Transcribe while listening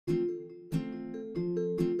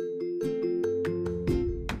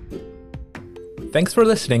Thanks for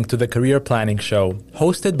listening to the Career Planning Show,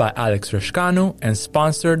 hosted by Alex Rishkanu and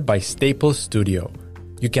sponsored by Staples Studio.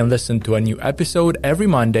 You can listen to a new episode every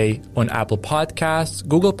Monday on Apple Podcasts,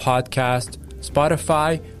 Google Podcasts,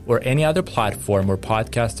 Spotify, or any other platform where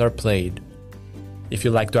podcasts are played. If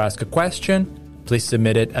you'd like to ask a question, please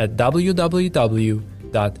submit it at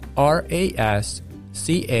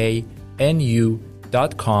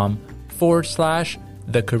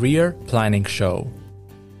www.rascanu.com/The Career Planning Show.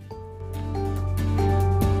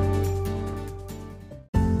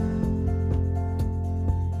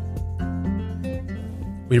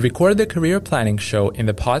 We record the Career Planning Show in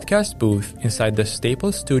the podcast booth inside the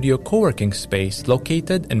Staples Studio co-working space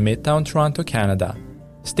located in Midtown Toronto, Canada.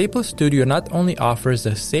 Staples Studio not only offers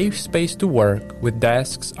a safe space to work with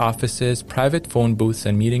desks, offices, private phone booths,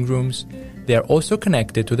 and meeting rooms, they are also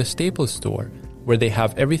connected to the Staples store, where they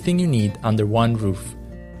have everything you need under one roof.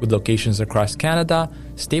 With locations across Canada,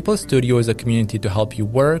 Staples Studio is a community to help you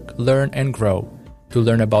work, learn, and grow. To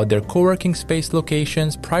learn about their co-working space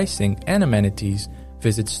locations, pricing, and amenities,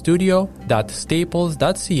 visit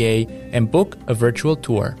studio.staples.ca and book a virtual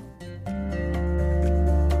tour.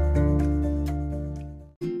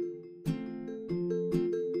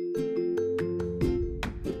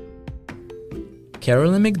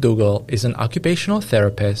 Carolyn McDougall is an occupational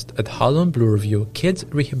therapist at Holland Bloorview Kids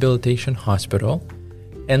Rehabilitation Hospital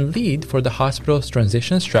and lead for the hospital's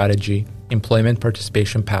transition strategy, employment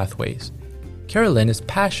participation pathways. Carolyn is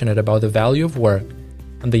passionate about the value of work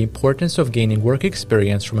and the importance of gaining work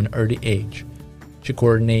experience from an early age. She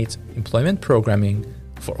coordinates employment programming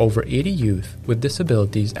for over 80 youth with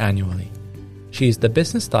disabilities annually. She is the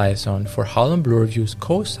business liaison for Holland Bloorview's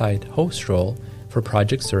co-site host role for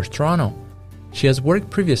Project Search Toronto. She has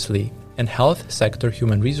worked previously in health sector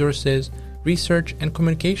human resources, research, and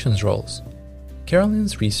communications roles.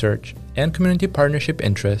 Carolyn's research and community partnership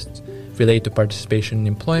interests relate to participation in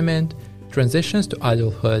employment, transitions to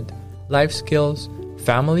adulthood, life skills,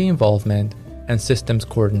 family involvement, and systems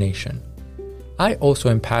coordination. I also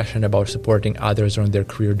am passionate about supporting others on their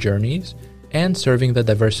career journeys and serving the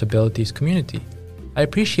diverse abilities community. I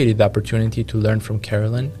appreciated the opportunity to learn from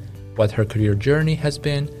Carolyn what her career journey has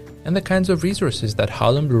been and the kinds of resources that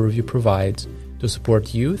Holland Bloorview provides to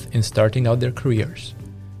support youth in starting out their careers.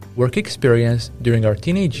 Work experience during our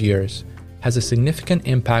teenage years has a significant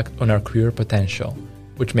impact on our career potential,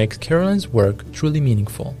 which makes Carolyn's work truly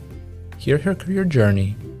meaningful. Hear her career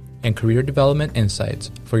journey and career development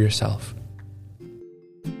insights for yourself.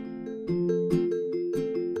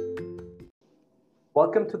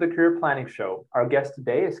 Welcome to the Career Planning Show. Our guest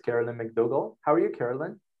today is Carolyn McDougall. How are you,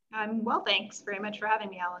 Carolyn? I'm well, thanks very much for having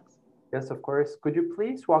me, Alex. Yes, of course. Could you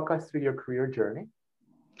please walk us through your career journey?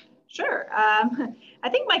 Sure. I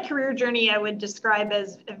think my career journey I would describe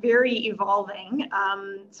as very evolving.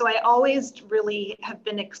 So I always really have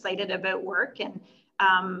been excited about work, and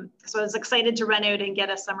so I was excited to run out and get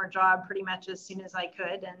a summer job pretty much as soon as I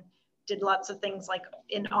could, and did lots of things like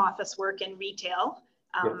in office work and retail.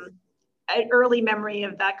 Yes. An early memory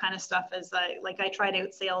of that kind of stuff is I tried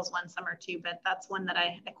out sales one summer too, but that's one that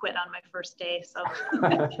I quit on my first day. So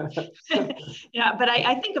yeah, but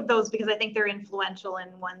I think of those because I think they're influential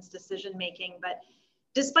in one's decision making. But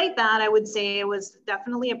despite that, I would say I was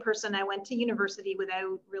definitely a person. I went to university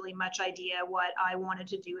without really much idea what I wanted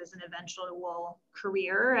to do as an eventual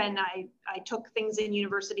career. And I took things in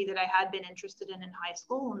university that I had been interested in high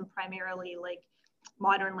school, and primarily like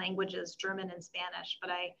modern languages, German and Spanish.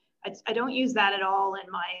 But I don't use that at all in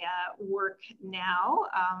my work now.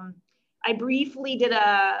 I briefly did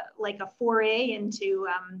a foray into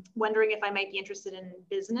wondering if I might be interested in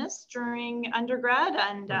business during undergrad,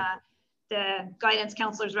 and the guidance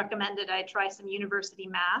counselors recommended I try some university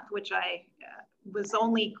math, which I was the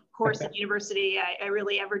only course in university I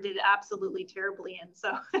really ever did absolutely terribly in.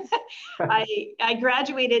 So I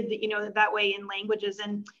graduated, that way in languages.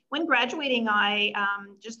 And when graduating, I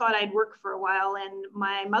just thought I'd work for a while. And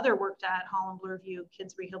my mother worked at Holland Bloorview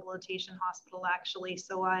Kids Rehabilitation Hospital, actually.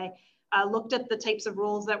 So I looked at the types of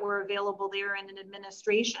roles that were available there in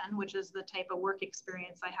administration, which is the type of work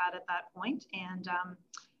experience I had at that point. And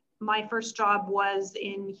my first job was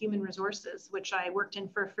in human resources, which I worked in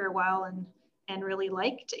for a fair while and really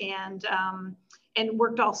liked, and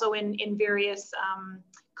worked also in various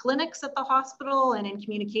clinics at the hospital and in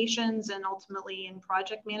communications and ultimately in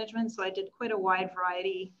project management. So I did quite a wide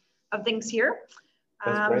variety of things here.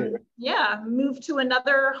 That's great. Yeah, moved to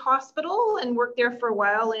another hospital and worked there for a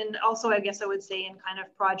while. And also, I guess I would say in kind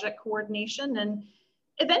of project coordination. And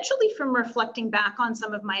eventually from reflecting back on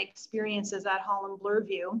some of my experiences at Holland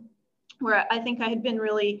Bloorview, where I think I had been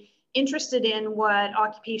really interested in what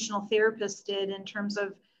occupational therapists did in terms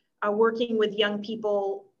of working with young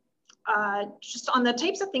people just on the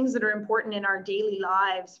types of things that are important in our daily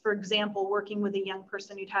lives. For example, working with a young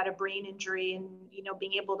person who'd had a brain injury and, you know,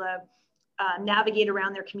 being able to navigate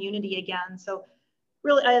around their community again. So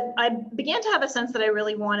really, I began to have a sense that I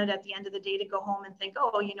really wanted at the end of the day to go home and think,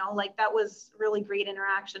 oh, you know, like that was really great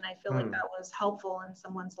interaction. I feel like that was helpful in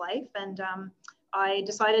someone's life. And I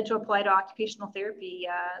decided to apply to occupational therapy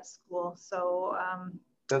school. So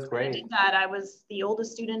that's great. I did that. I was the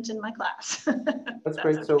oldest student in my class. That's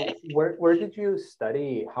great. Okay. So where did you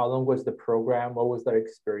study? How long was the program? What was that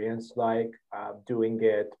experience like doing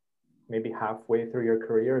it maybe halfway through your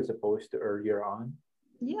career as opposed to earlier on?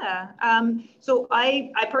 Yeah. So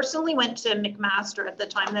I personally went to McMaster at the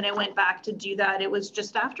time that I went back to do that. It was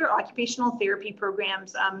just after occupational therapy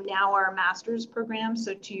programs now are master's programs.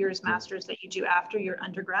 So 2 years master's that you do after your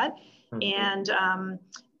undergrad. And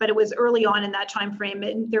but it was early on in that time frame,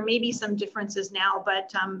 and there may be some differences now,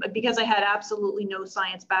 but because I had absolutely no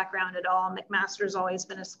science background at all, McMaster's always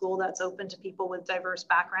been a school that's open to people with diverse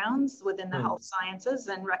backgrounds within the health sciences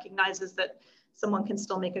and recognizes that someone can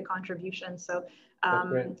still make a contribution. So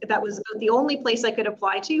that was the only place I could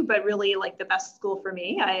apply to, but really like the best school for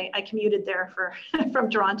me. I commuted there from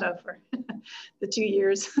Toronto for the 2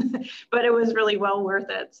 years, but it was really well worth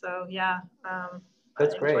it. So yeah,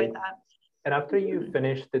 that's I great. enjoyed that. And after you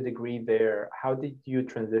finished the degree there, how did you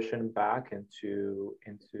transition back into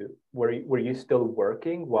were you still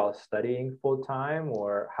working while studying full time,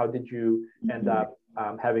 or how did you end up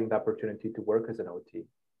having the opportunity to work as an OT?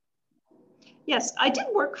 Yes, I did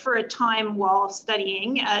work for a time while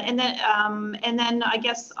studying, and then I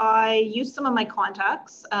guess I used some of my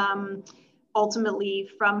contacts ultimately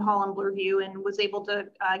from Holland Bloorview, and was able to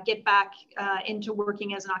get back into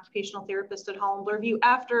working as an occupational therapist at Holland Bloorview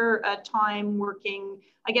after a time working,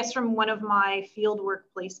 I guess, from one of my field work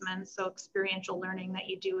placements, so experiential learning that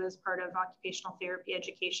you do as part of occupational therapy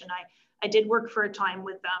education. I did work for a time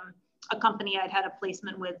with a company I'd had a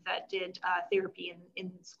placement with that did therapy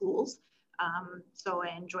in schools. So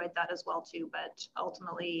I enjoyed that as well too, but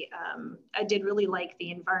ultimately I did really like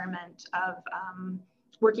the environment of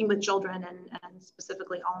working with children and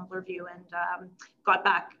specifically Holland Bloorview, and got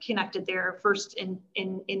back connected there first in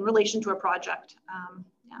relation to a project.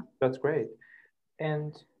 Yeah. That's great.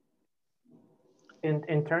 And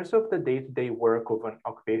in terms of the day-to-day work of an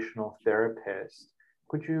occupational therapist,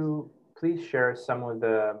 could you please share some of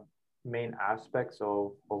the main aspects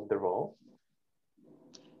of the role?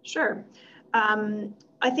 Sure.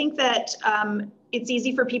 I think that it's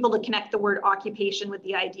easy for people to connect the word occupation with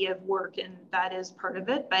the idea of work, and that is part of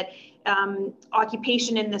it. But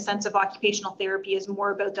occupation in the sense of occupational therapy is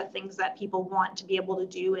more about the things that people want to be able to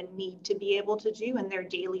do and need to be able to do in their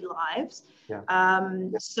daily lives. Yeah.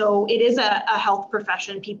 So it is a health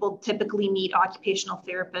profession. People typically meet occupational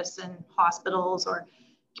therapists in hospitals or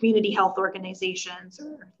community health organizations,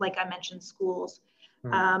 or like I mentioned, schools.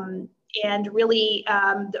 And really,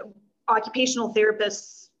 the occupational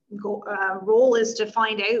therapists' role is to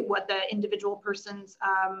find out what the individual person's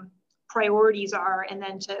priorities are, and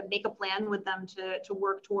then to make a plan with them to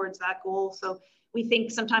work towards that goal. So we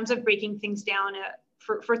think sometimes of breaking things down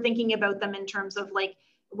for thinking about them in terms of, like,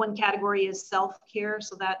 one category is self-care.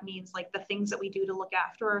 So that means like the things that we do to look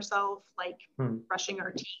after ourselves, like brushing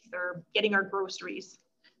our teeth or getting our groceries.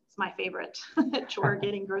 It's my favorite chore,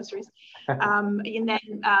 getting groceries. And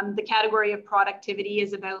then the category of productivity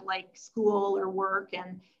is about like school or work,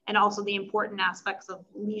 and also the important aspects of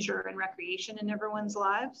leisure and recreation in everyone's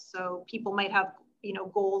lives. So people might have, you know,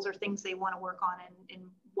 goals or things they want to work on in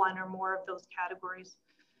one or more of those categories.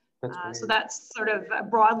 So that's sort of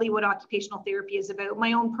broadly what occupational therapy is about.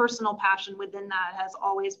 My own personal passion within that has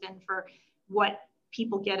always been for what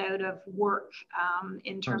people get out of work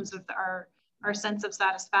in terms of our sense of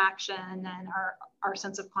satisfaction and our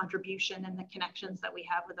sense of contribution and the connections that we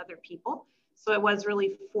have with other people. So I was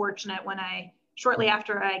really fortunate when shortly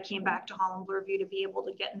after I came back to Holland Bloorview, to be able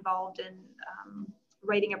to get involved in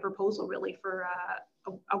writing a proposal really for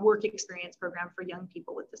a work experience program for young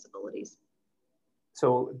people with disabilities.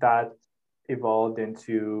 So that evolved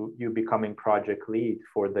into you becoming project lead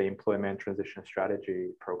for the employment transition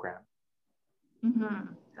strategy program.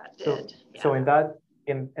 That did. So in that,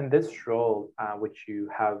 in this role, which you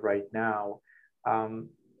have right now,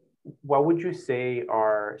 what would you say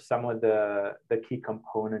are some of the key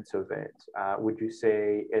components of it? Would you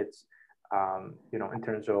say it's, you know, in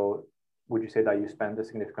terms of, would you say that you spend a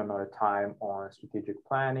significant amount of time on strategic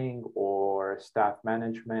planning or staff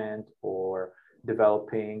management, or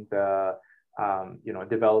developing the,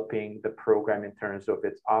 developing the program in terms of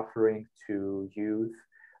its offering to youth?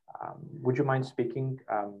 Would you mind speaking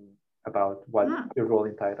about what your role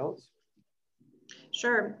entitles?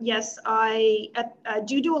 Sure. Yes, I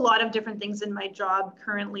do a lot of different things in my job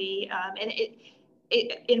currently, and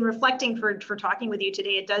in reflecting for talking with you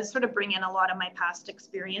today, it does sort of bring in a lot of my past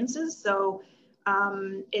experiences. So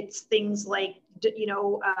it's things like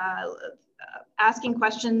asking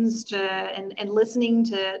questions and listening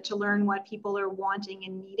to learn what people are wanting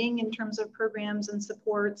and needing in terms of programs and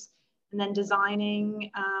supports, and then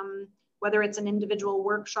designing whether it's an individual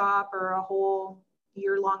workshop or a whole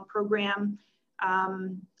year-long program.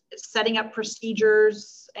 Setting up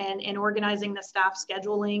procedures and organizing the staff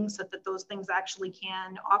scheduling so that those things actually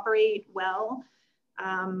can operate well,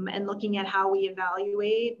 and looking at how we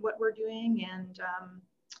evaluate what we're doing, and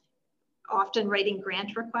often writing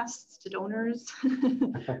grant requests to donors,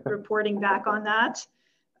 reporting back on that.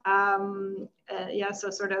 So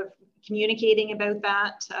sort of communicating about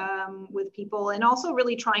that with people, and also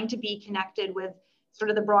really trying to be connected with sort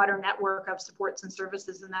of the broader network of supports and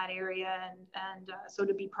services in that area, and so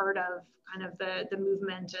to be part of kind of the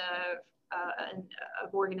movement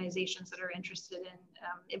of organizations that are interested in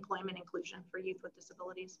employment inclusion for youth with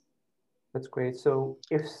disabilities. That's great. So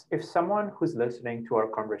if someone who's listening to our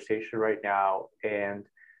conversation right now and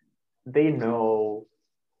they know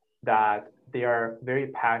that they are very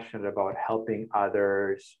passionate about helping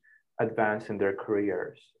others advance in their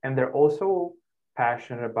careers, and they're also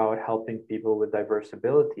passionate about helping people with diverse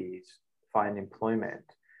abilities find employment,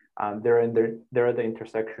 they're at the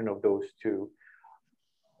intersection of those two.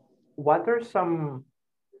 What are some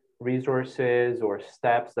resources or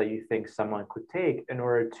steps that you think someone could take in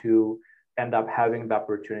order to end up having the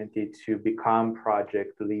opportunity to become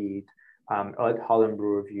project lead at Holland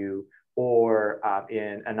Blue Review, or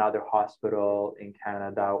in another hospital in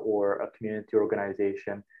Canada, or a community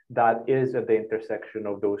organization that is at the intersection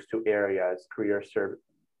of those two areas, career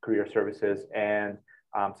services and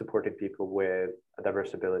supporting people with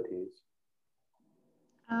diverse abilities?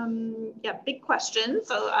 Big question.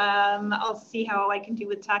 So I'll see how I can do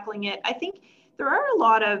with tackling it. I think there are a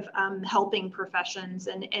lot of helping professions,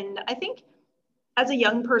 and I think as a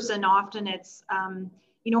young person, often it's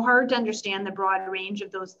hard to understand the broad range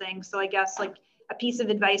of those things. So I guess like a piece of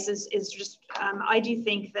advice is just I do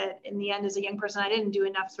think that in the end, as a young person, I didn't do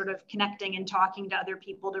enough sort of connecting and talking to other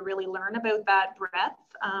people to really learn about that breadth.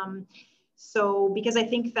 So because I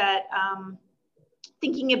think that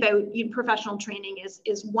thinking about professional training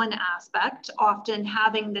is one aspect. Often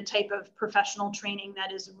having the type of professional training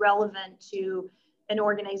that is relevant to an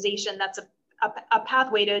organization, that's a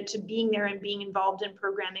pathway to being there and being involved in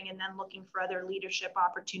programming, and then looking for other leadership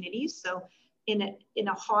opportunities. So in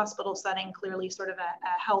a hospital setting, clearly sort of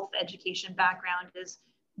a health education background is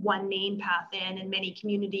one main path in, and many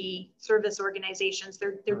community service organizations,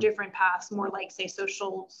 they're different paths, more like say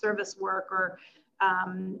social service work or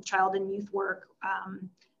child and youth work.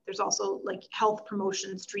 There's also like health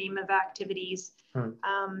promotion stream of activities.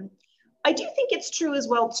 I do think it's true as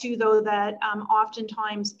well too, though, that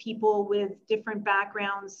oftentimes people with different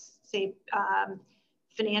backgrounds, say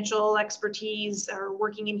financial expertise or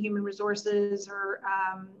working in human resources or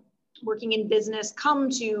working in business,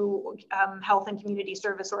 come to health and community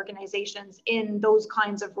service organizations in those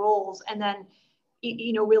kinds of roles, and then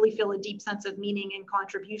really feel a deep sense of meaning and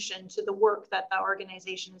contribution to the work that the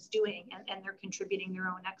organization is doing, and they're contributing their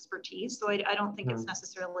own expertise. So I don't think it's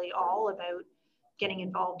necessarily all about getting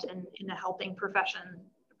involved in a helping profession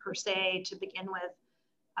per se to begin with.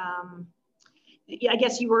 I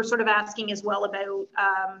guess you were sort of asking as well about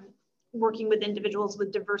working with individuals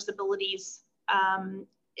with diverse abilities,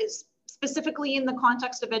 is specifically in the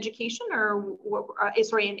context of education, or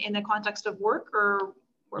in the context of work, or?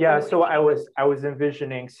 Yeah, so I was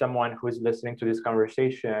envisioning someone who's listening to this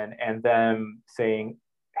conversation and them saying,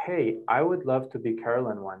 hey, I would love to be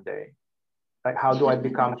Carolyn one day. Like, how do I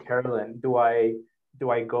become Carolyn? Do I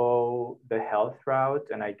go the health route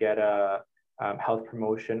and I get a health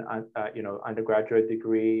promotion, undergraduate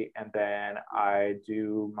degree, and then I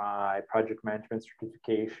do my project management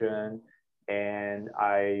certification and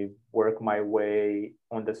I work my way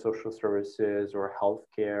on the social services or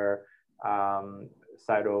healthcare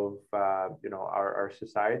side of our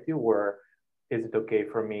society? Or is it okay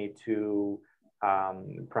for me to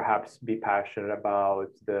perhaps be passionate about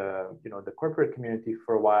the corporate community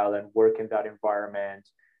for a while and work in that environment?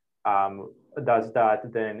 Does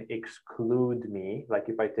that then exclude me? Like,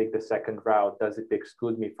 if I take the second route, does it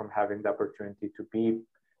exclude me from having the opportunity to be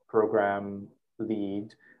program lead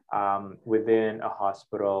within a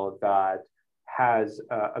hospital that has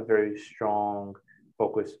a very strong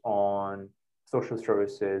focus on social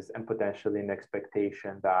services, and potentially an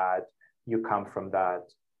expectation that you come from that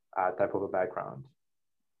type of a background?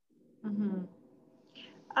 Mm-hmm.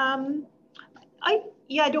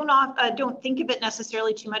 I don't think of it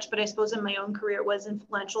necessarily too much, but I suppose in my own career it was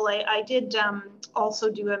influential. I did also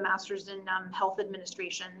do a master's in health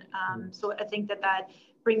administration. So I think that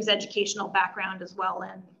brings educational background as well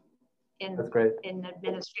That's great. in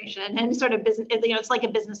administration and sort of business. It's like a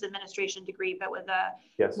business administration degree, but with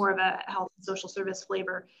more of a health and social service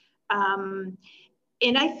flavor. And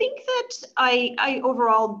I think that I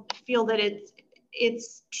overall feel that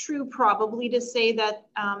it's true probably to say that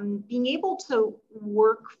being able to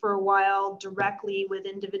work for a while directly with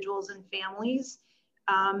individuals and families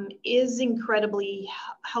is incredibly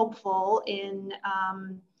helpful in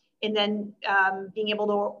then being able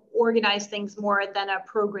to organize things more than a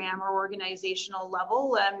program or organizational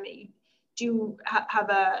level. Do have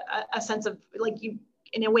a sense of, like, you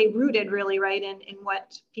in a way rooted really right in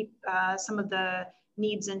what some of the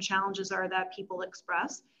needs and challenges are that people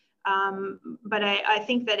express. But I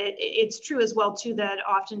think that it's true as well too that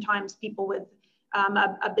oftentimes people with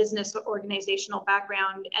a business organizational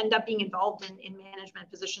background end up being involved in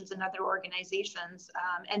management positions in other organizations,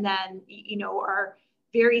 and then are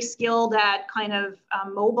very skilled at kind of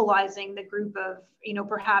mobilizing the group of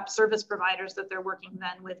perhaps service providers that they're working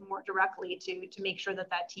then with more directly to make sure that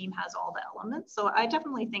team has all the elements. So I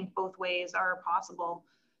definitely think both ways are possible.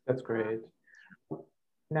 That's great.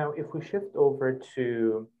 Now, if we shift over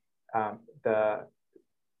to the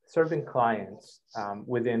serving clients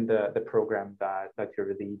within the program that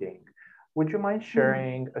you're leading, would you mind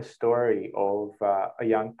sharing a story of a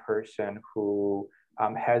young person who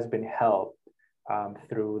has been helped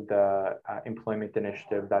through the employment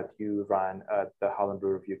initiative that you run at the Holland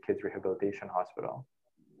Bloor Review Kids Rehabilitation Hospital?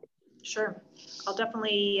 Sure. I'll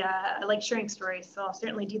definitely, I like sharing stories, so I'll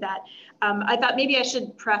certainly do that. I thought maybe I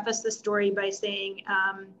should preface the story by saying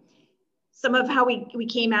some of how we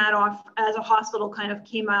came off as a hospital kind of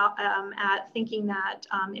came out at thinking that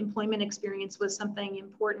employment experience was something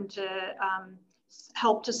important to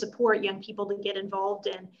help to support young people to get involved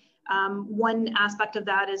in. One aspect of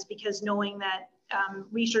that is because knowing that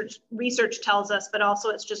research tells us, but also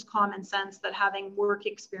it's just common sense that having work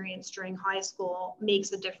experience during high school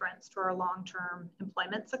makes a difference to our long-term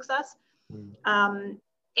employment success. And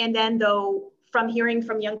then though, from hearing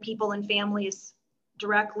from young people and families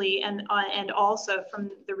directly and also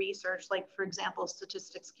from the research, like for example,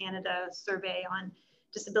 Statistics Canada survey on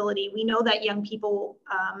disability, we know that young people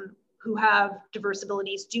who have diverse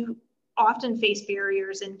abilities do often face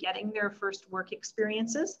barriers in getting their first work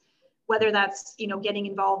experiences, whether that's getting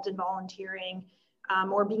involved in volunteering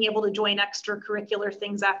or being able to join extracurricular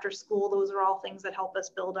things after school. Those are all things that help us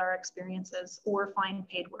build our experiences, or find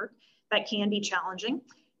paid work. That can be challenging.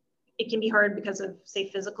 It can be hard because of, say,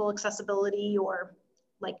 physical accessibility, or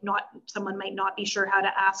like someone might not be sure how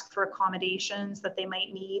to ask for accommodations that they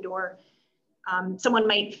might need, or someone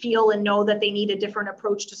might feel and know that they need a different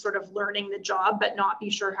approach to sort of learning the job, but not be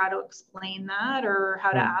sure how to explain that or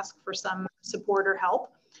how to ask for some support or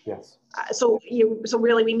help. Yes. So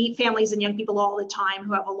really we meet families and young people all the time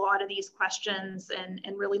who have a lot of these questions and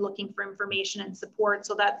really looking for information and support.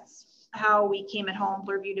 So that's how we came at Holland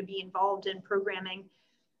Bloor Review to be involved in programming.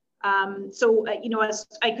 As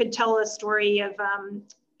I could tell a story of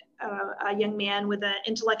a young man with an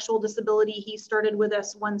intellectual disability. He started with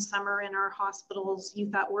us one summer in our hospital's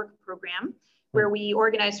Youth at Work program, where we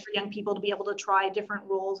organized for young people to be able to try different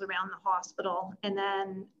roles around the hospital and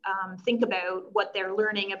then think about what they're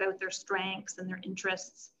learning about their strengths and their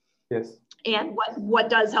interests. Yes. And what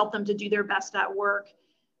does help them to do their best at work.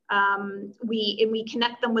 We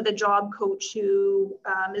connect them with a job coach who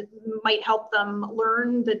might help them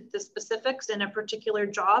learn the specifics in a particular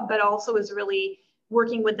job, but also is really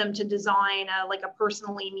working with them to design a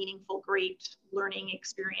personally meaningful, great learning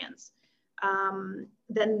experience.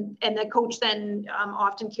 The coach then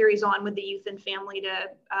often carries on with the youth and family to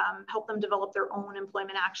help them develop their own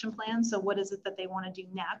employment action plan. So what is it that they want to do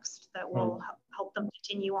next that will help them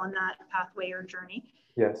continue on that pathway or journey?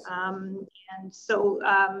 Yes.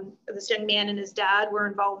 This young man and his dad were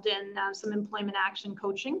involved in some employment action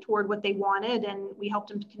coaching toward what they wanted, and we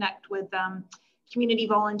helped him to connect with community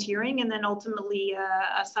volunteering and then ultimately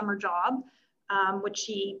a summer job. Which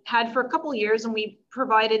he had for a couple of years, and we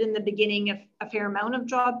provided in the beginning a fair amount of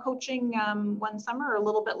job coaching one summer, or a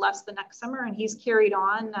little bit less the next summer, and he's carried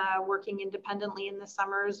on working independently in the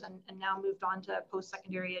summers and now moved on to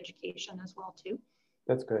post-secondary education as well too.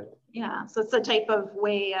 That's good. Yeah, so it's the type of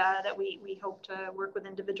way that we hope to work with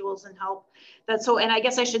individuals and help. And I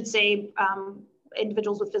guess I should say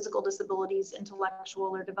individuals with physical disabilities, intellectual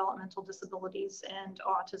or developmental disabilities, and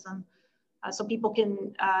autism. So people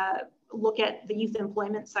can look at the youth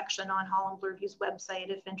employment section on Holland Bloorview's website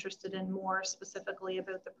if interested in more specifically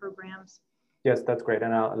about the programs. Yes, that's great.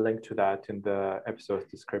 And I'll link to that in the episode's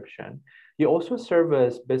description. You also serve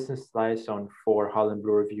as business liaison for Holland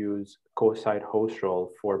Bloorview's co-site host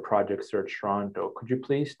role for Project Search Toronto. Could you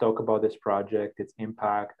please talk about this project, its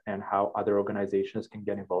impact, and how other organizations can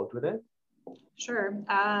get involved with it? Sure.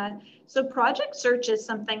 So Project Search is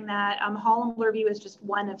something that Holland Bloorview is just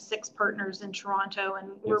one of 6 partners in Toronto,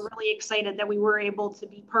 and we're really excited that we were able to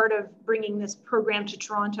be part of bringing this program to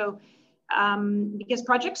Toronto. Because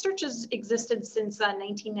Project Search has existed since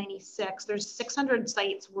 1996. There's 600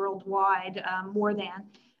 sites worldwide, more than.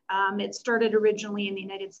 It started originally in the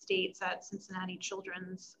United States at Cincinnati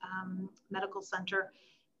Children's Medical Center.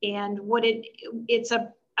 And it's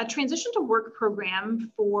a transition to work program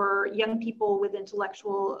for young people with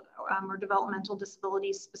intellectual or developmental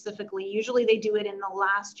disabilities specifically. Usually they do it in the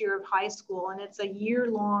last year of high school, and it's a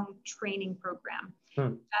year-long training program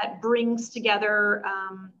that brings together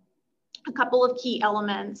a couple of key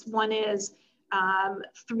elements. One is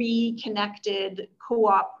 3 connected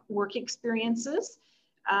co-op work experiences,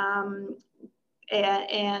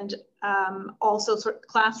 and also sort of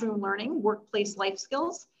classroom learning, workplace life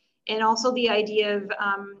skills, and also the idea of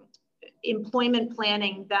employment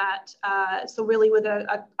planning that, so really with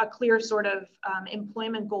a clear sort of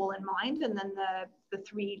employment goal in mind, and then the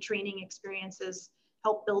 3 training experiences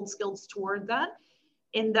help build skills toward that.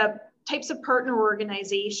 In the types of partner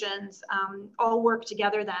organizations all work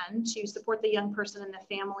together then to support the young person and the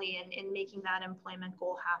family in making that employment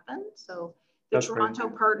goal happen. So the That's Toronto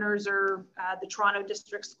great. partners are the Toronto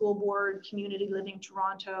District School Board, Community Living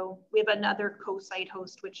Toronto. We have another co-site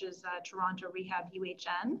host, which is Toronto Rehab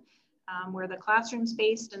UHN, where the classroom's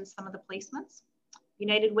based and some of the placements.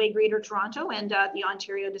 United Way Greater Toronto, and the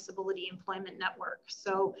Ontario Disability Employment Network.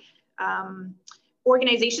 So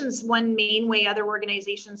organizations, one main way other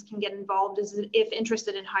organizations can get involved is if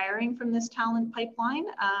interested in hiring from this talent pipeline.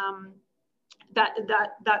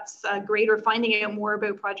 That's great. Or finding out more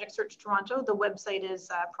about Project Search Toronto, the website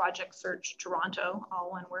is Project Search Toronto,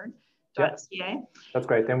 all one word, .ca. That's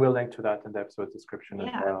great. And we'll link to that in the episode description as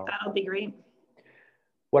well. Yeah, that'll be great.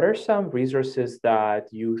 What are some resources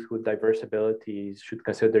that youth with diverse abilities should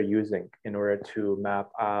consider using in order to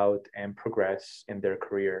map out and progress in their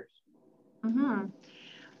careers?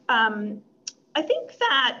 I think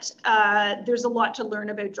that there's a lot to learn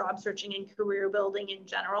about job searching and career building in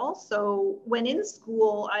general. So when in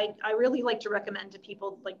school, I really like to recommend to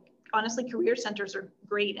people, like, honestly, career centers are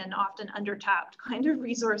great and often under-tapped kind of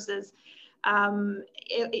resources, whether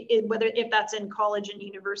if that's in college and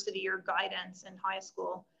university or guidance in high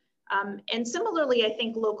school. And similarly, I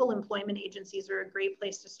think local employment agencies are a great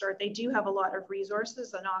place to start. They do have a lot of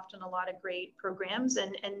resources and often a lot of great programs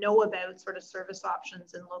and know about sort of service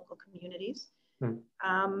options in local communities. In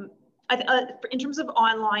terms of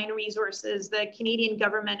online resources, the Canadian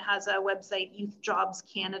government has a website,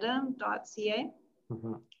 youthjobscanada.ca.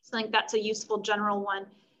 So I think that's a useful general one.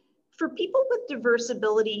 For people with diverse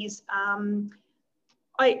abilities,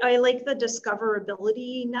 I like the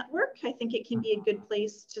Discoverability Network. I think it can be a good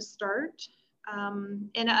place to start.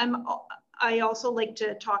 And I also like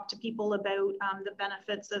to talk to people about the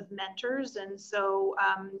benefits of mentors. And so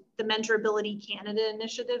the Mentorability Canada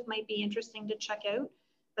initiative might be interesting to check out.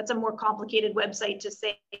 That's a more complicated website to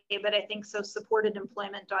say, but I think so,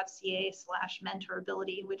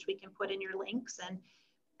 supportedemployment.ca/mentorability, which we can put in your links, and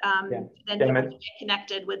then people can get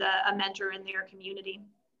connected with a mentor in their community.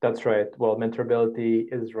 That's right. Well,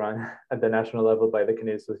 Mentorability is run at the national level by the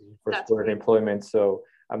Canadian Association for Supported Employment. So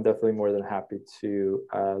I'm definitely more than happy to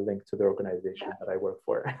link to the organization that I work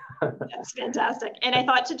for. That's fantastic. And I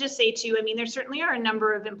thought to just say too, I mean, there certainly are a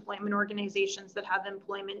number of employment organizations that have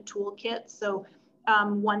employment toolkits. So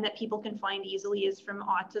one that people can find easily is from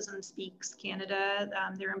Autism Speaks Canada,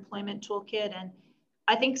 their employment toolkit. And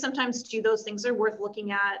I think sometimes too, those things are worth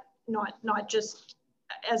looking at, not just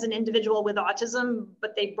as an individual with autism,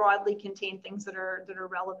 but they broadly contain things that are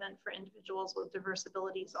relevant for individuals with diverse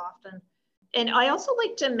abilities often. And I also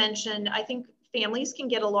like to mention, I think families can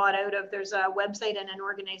get a lot out of, there's a website and an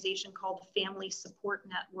organization called Family Support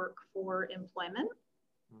Network for Employment,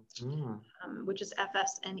 which is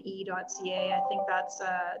fsne.ca. I think that's,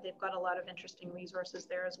 they've got a lot of interesting resources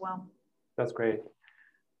there as well. That's great.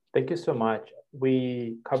 Thank you so much.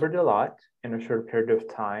 We covered a lot in a short period of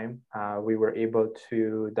time. We were able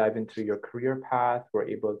to dive into your career path. We're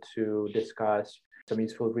able to discuss some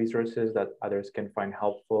useful resources that others can find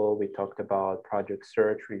helpful. We talked about Project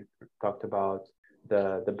Search. We talked about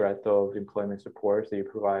the breadth of employment supports that you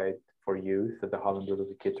provide for youth at the Holland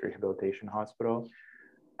Bloorview Kids Rehabilitation Hospital.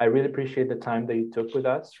 I really appreciate the time that you took with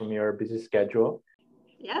us from your busy schedule.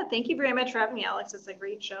 Yeah, thank you very much for having me, Alex. It's a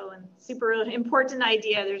great show and super important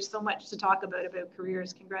idea. There's so much to talk about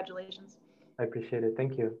careers. Congratulations. I appreciate it.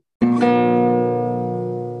 Thank you.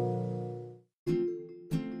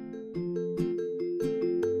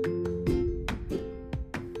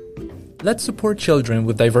 Let's support children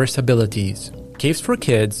with diverse abilities. Caves for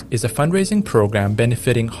Kids is a fundraising program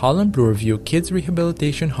benefiting Holland Bloorview Kids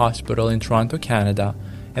Rehabilitation Hospital in Toronto, Canada,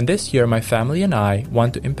 and this year my family and I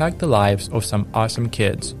want to impact the lives of some awesome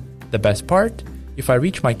kids. The best part? If I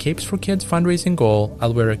reach my Capes for Kids fundraising goal,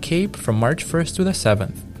 I'll wear a cape from March 1st to the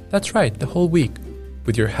 7th. That's right, the whole week.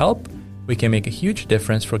 With your help, we can make a huge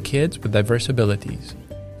difference for kids with diverse abilities.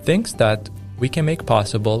 Things that we can make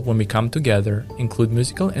possible when we come together include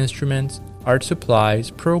musical instruments, art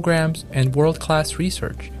supplies, programs, and world-class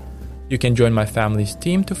research. You can join my family's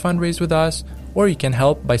team to fundraise with us, or you can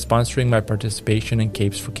help by sponsoring my participation in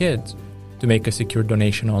Capes for Kids. To make a secure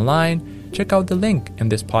donation online, check out the link in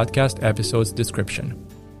this podcast episode's description.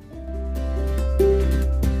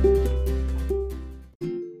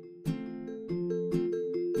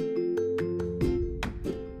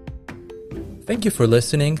 Thank you for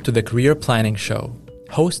listening to the Career Planning Show,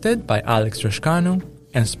 hosted by Alex Rashkanu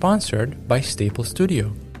and sponsored by Staple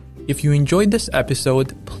Studio. If you enjoyed this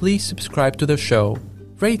episode, please subscribe to the show,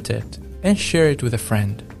 rate it, and share it with a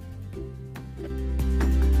friend.